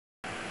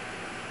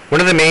One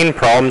of the main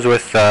problems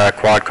with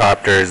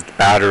quadcopter is the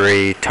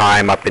battery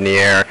time up in the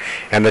air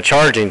and the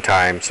charging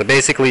time. So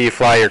basically you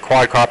fly your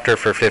quadcopter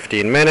for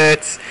 15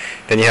 minutes,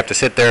 then you have to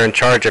sit there and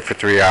charge it for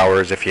 3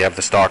 hours if you have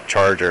the stock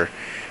charger.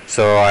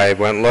 So I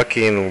went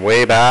looking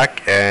way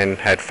back and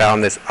had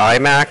found this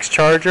iMAX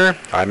charger,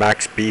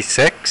 iMAX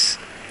B6,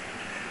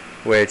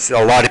 which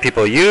a lot of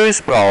people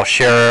use. I'll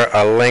share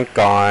a link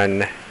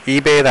on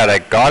eBay that I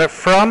got it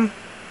from,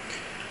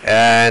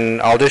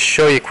 and I'll just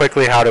show you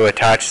quickly how to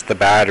attach the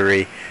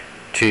battery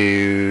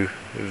to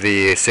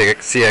the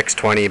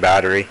cx20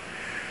 battery.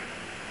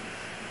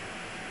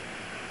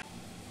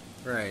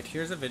 Right,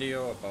 here's a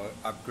video about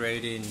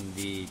upgrading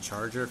the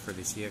charger for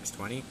the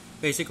cx20,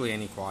 basically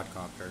any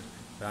quadcopter.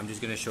 But I'm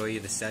just going to show you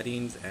the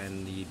settings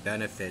and the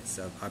benefits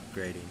of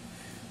upgrading.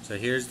 So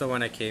here's the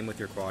one that came with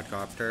your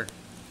quadcopter,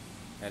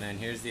 and then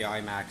here's the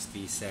iMAX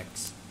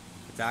B6.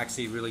 It's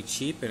actually really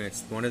cheap, and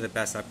it's one of the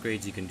best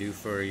upgrades you can do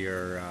for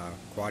your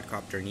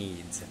quadcopter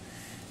needs.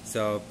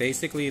 So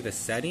basically the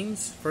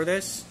settings for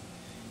this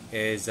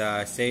is,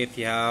 say if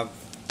you have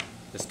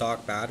the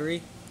stock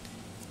battery,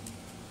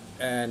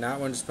 and that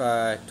one's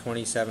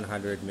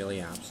 2700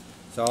 milliamps.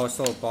 So I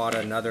also bought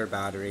another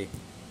battery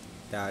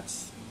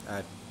that's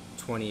at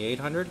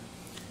 2800,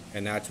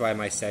 and that's why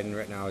my setting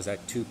right now is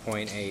at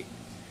 2.8.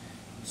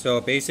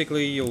 So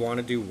basically you'll want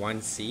to do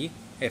 1C.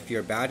 If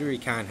your battery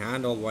can't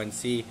handle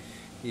 1C,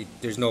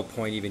 there's no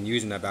point even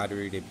using that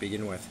battery to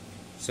begin with.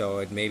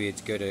 So maybe it's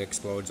good it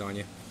explodes on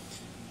you,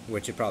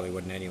 which it probably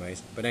wouldn't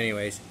anyways. But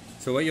anyways,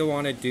 so what you'll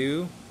want to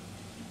do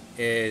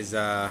is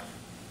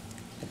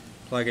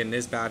plug in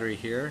this battery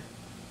here.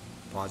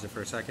 Pause it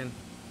for a second.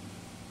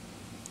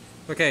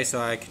 Okay,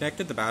 so I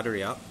connected the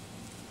battery up.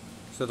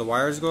 So the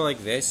wires go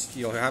like this.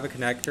 You'll have a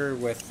connector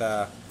with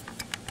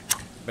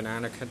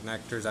banana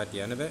connectors at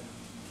the end of it.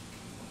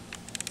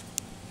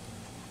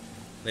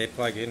 They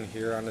plug in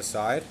here on the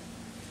side.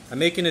 I'm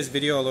making this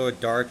video a little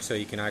dark so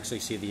you can actually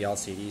see the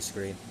LCD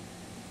screen.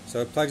 So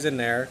it plugs in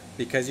there.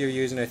 Because you're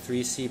using a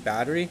 3C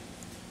battery,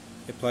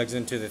 it plugs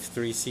into the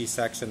 3C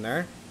section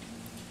there.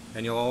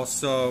 And you'll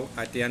also,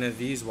 at the end of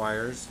these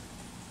wires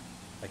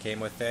that came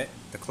with it,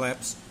 the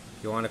clips,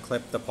 you want to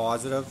clip the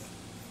positive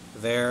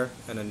there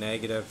and a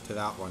negative to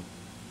that one.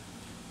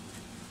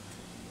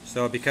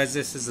 So because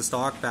this is a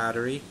stock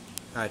battery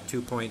at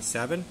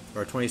 2.7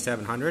 or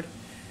 2700,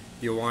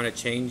 you'll want to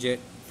change it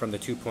from the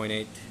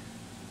 2.8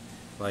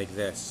 like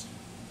this.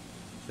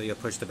 So you'll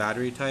push the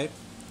battery type.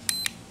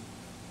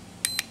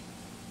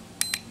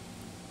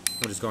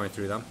 I'm just going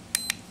through them.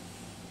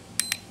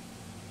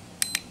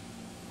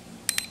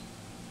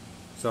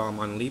 So I'm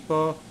on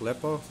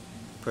LiPo,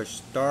 push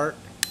start,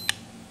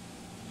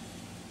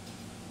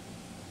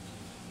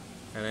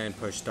 and then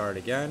push start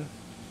again.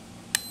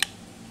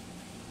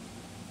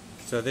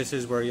 So this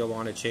is where you'll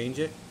want to change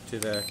it to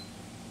the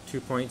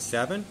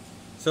 2.7.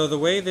 So the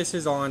way this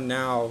is on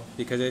now,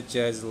 because it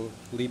says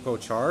LiPo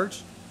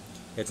charge,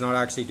 it's not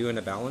actually doing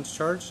a balance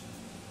charge.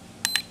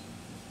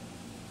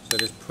 So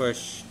just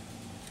push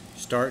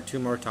start 2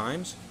 more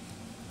times.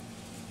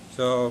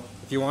 So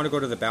if you want to go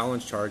to the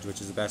balance charge,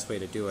 which is the best way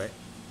to do it,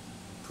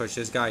 push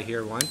this guy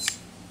here once,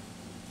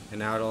 and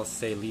now it'll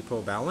say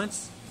LiPo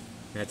balance,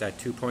 and it's at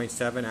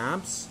 2.7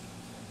 amps,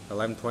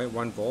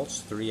 11.1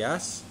 volts,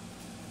 3S.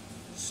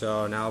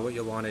 So now what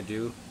you'll want to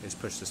do is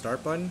push the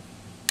start button,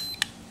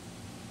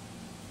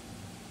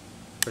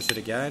 push it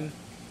again,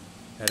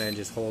 and then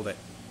just hold it.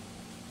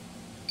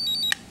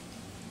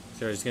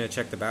 So we're just going to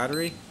check the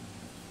battery,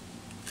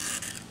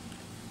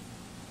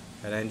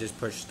 and then just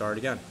push start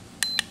again.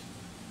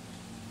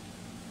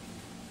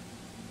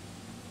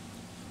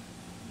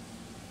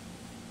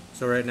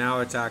 So right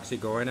now it's actually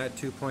going at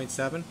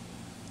 2.7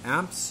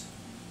 amps.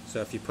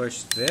 So if you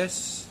push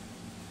this,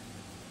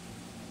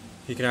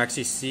 you can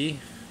actually see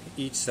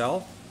each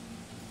cell,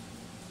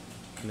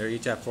 and they're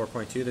each at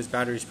 4.2. This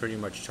battery is pretty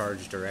much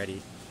charged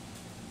already.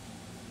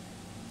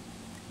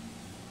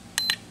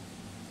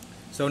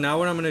 So now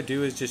what I'm going to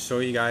do is just show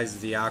you guys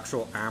the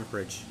actual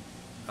amperage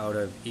out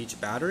of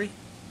each battery,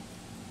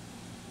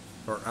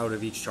 or out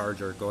of each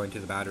charger going to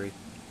the battery,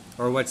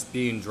 or what's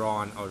being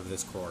drawn out of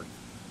this cord.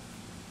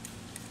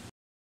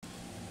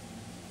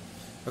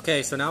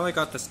 Okay, so now I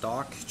got the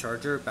stock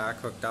charger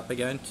back hooked up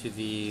again to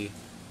the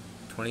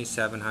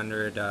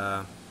 2700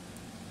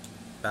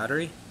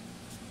 battery,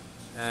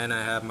 and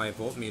I have my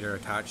voltmeter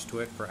attached to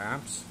it for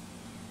amps.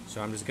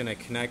 So I'm just going to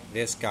connect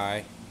this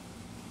guy.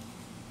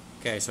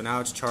 Okay, so now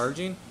it's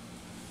charging,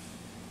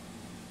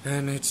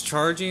 and it's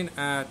charging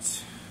at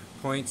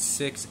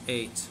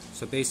 0.68,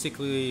 so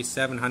basically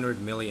 700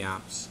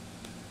 milliamps.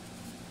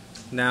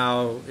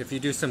 Now if you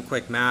do some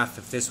quick math,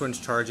 if this one's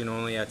charging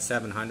only at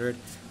 700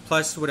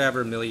 plus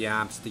whatever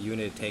milliamps the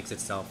unit takes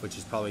itself, which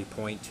is probably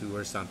 0.2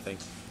 or something,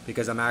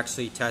 because I'm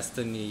actually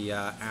testing the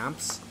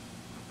amps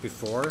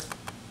before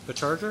the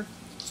charger,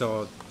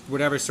 so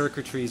whatever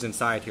circuitry is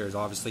inside here is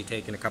obviously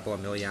taking a couple of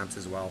milliamps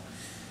as well.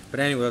 But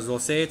anyways, we'll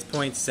say it's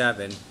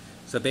 0.7.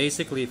 So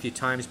basically if you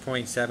times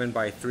 0.7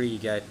 by 3, you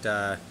get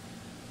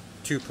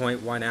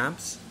 2.1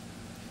 amps.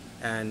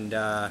 And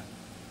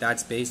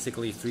that's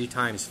basically 3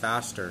 times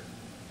faster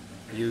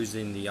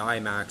using the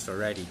iMAX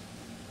already.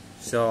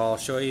 So I'll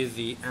show you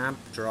the amp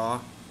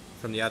draw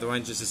from the other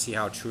one just to see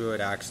how true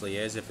it actually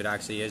is, if it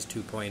actually is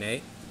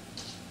 2.8.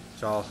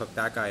 So I'll hook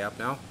that guy up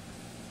now.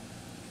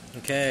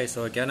 Okay,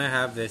 so again I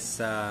have this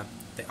the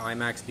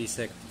iMAX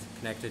B6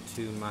 connected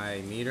to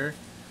my meter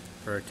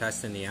for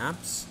testing the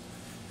amps.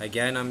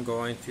 Again, I'm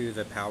going through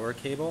the power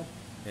cable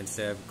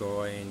instead of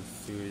going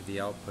through the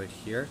output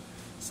here.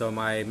 So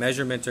my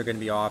measurements are going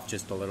to be off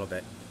just a little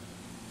bit.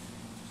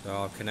 So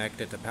I'll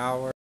connect it to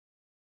power.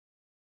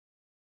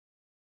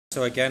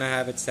 So again, I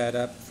have it set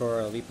up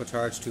for a LiPo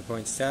charge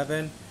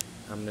 2.7.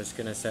 I'm just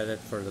going to set it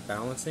for the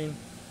balancing.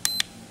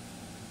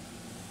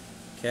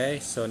 Okay,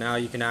 so now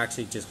you can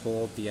actually just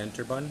hold the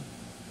enter button.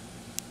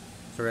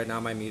 So right now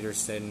my meter's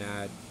sitting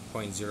at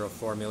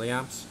 0.04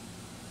 milliamps.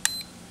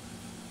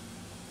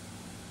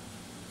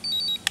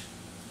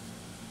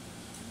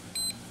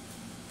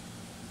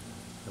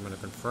 I'm going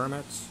to confirm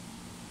it.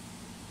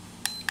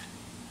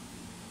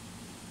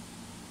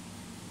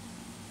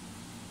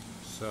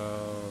 So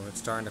it's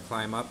starting to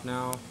climb up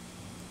now.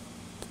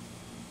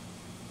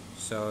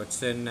 So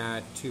it's in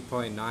at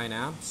 2.9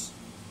 amps.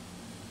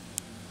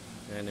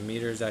 And the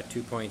meter's at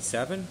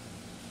 2.7.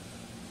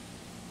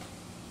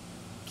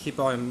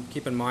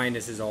 Keep in mind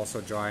this is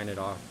also drawing it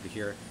off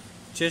here.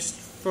 Just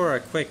for a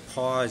quick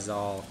pause,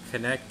 I'll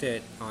connect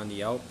it on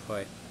the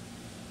output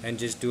and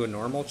just do a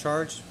normal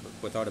charge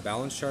without a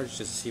balance charge just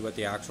to see what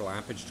the actual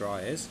amperage draw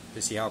is,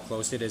 to see how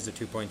close it is to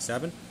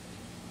 2.7.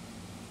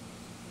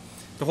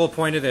 The whole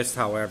point of this,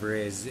 however,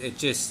 is it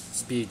just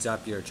speeds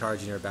up your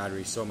charging your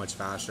battery so much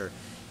faster.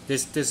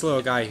 This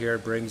little guy here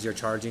brings your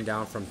charging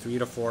down from 3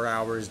 to 4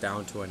 hours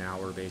down to an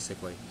hour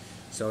basically.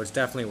 So it's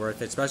definitely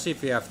worth it, especially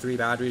if you have 3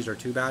 batteries or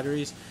 2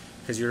 batteries,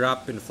 because you're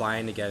up and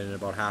flying to get in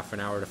about half an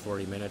hour to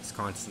 40 minutes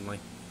constantly.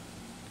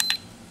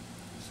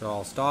 So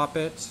I'll stop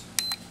it,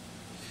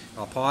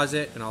 I'll pause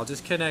it, and I'll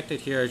just connect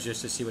it here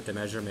just to see what the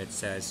measurement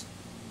says.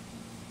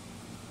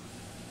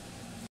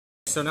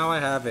 So now I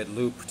have it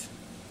looped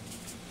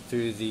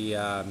through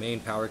the main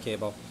power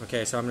cable.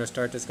 Okay, so I'm going to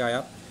start this guy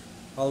up.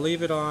 I'll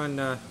leave it on,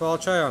 well, I'll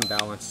try on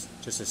balance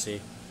just to see.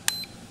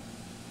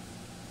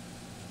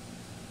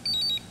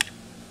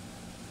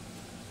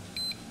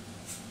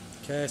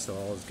 Okay, so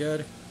all is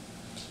good.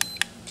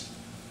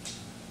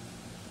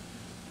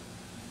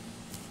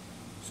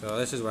 So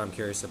this is what I'm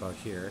curious about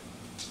here.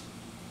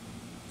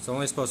 It's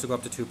only supposed to go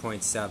up to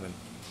 2.7.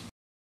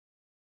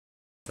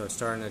 So it's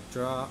starting to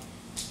drop.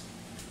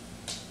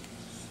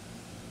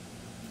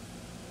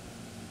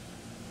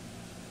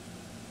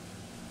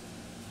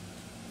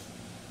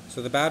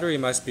 So the battery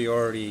must be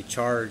already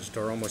charged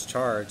or almost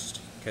charged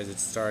because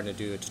it's starting to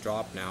do its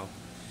drop now.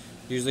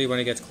 Usually when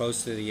it gets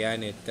close to the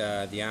end,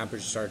 the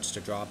amperage starts to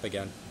drop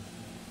again.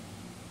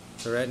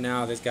 So right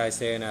now this guy's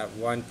staying at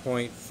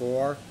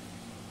 1.4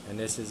 and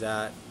this is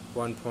at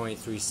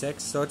 1.36.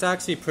 So it's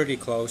actually pretty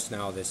close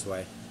now this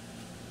way.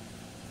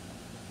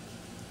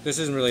 This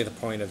isn't really the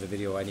point of the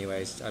video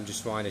anyways. I'm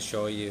just wanting to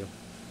show you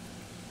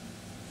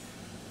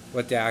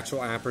what the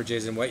actual amperage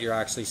is and what you're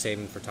actually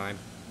saving for time.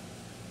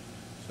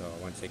 So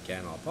once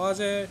again, I'll pause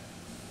it.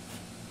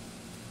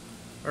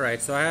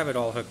 Alright, so I have it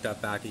all hooked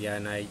up back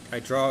again. I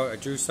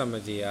drew some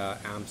of the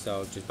amps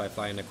out just by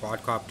flying the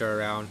quadcopter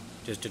around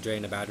just to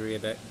drain the battery a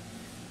bit.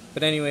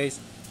 But anyways,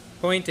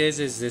 point is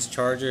this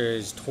charger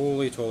is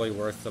totally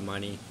worth the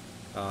money.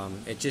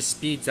 It just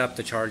speeds up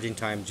the charging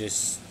time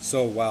just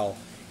so well.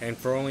 And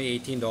for only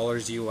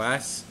 $18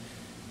 US,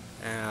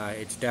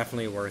 it's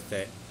definitely worth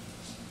it.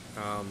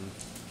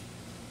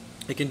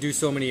 It can do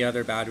so many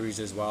other batteries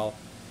as well.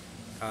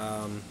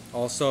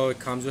 Also, it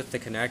comes with the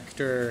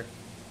connector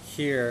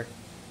here,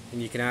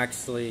 and you can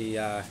actually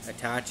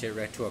attach it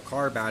right to a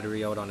car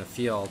battery out on a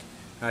field.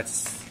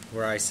 That's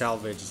where I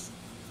salvaged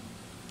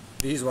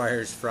these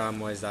wires from,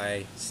 was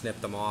I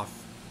snipped them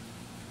off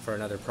for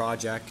another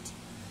project.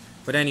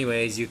 But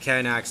anyways, you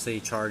can actually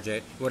charge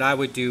it. What I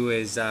would do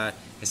is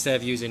instead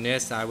of using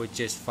this, I would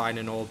just find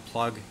an old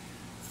plug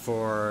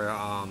for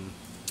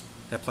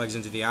that plugs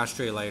into the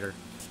ashtray lighter.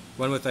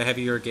 One with a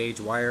heavier gauge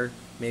wire,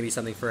 maybe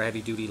something for a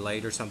heavy duty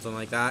light or something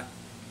like that.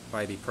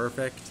 Probably be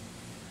perfect.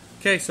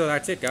 Okay, so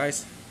that's it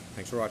guys.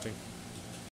 Thanks for watching.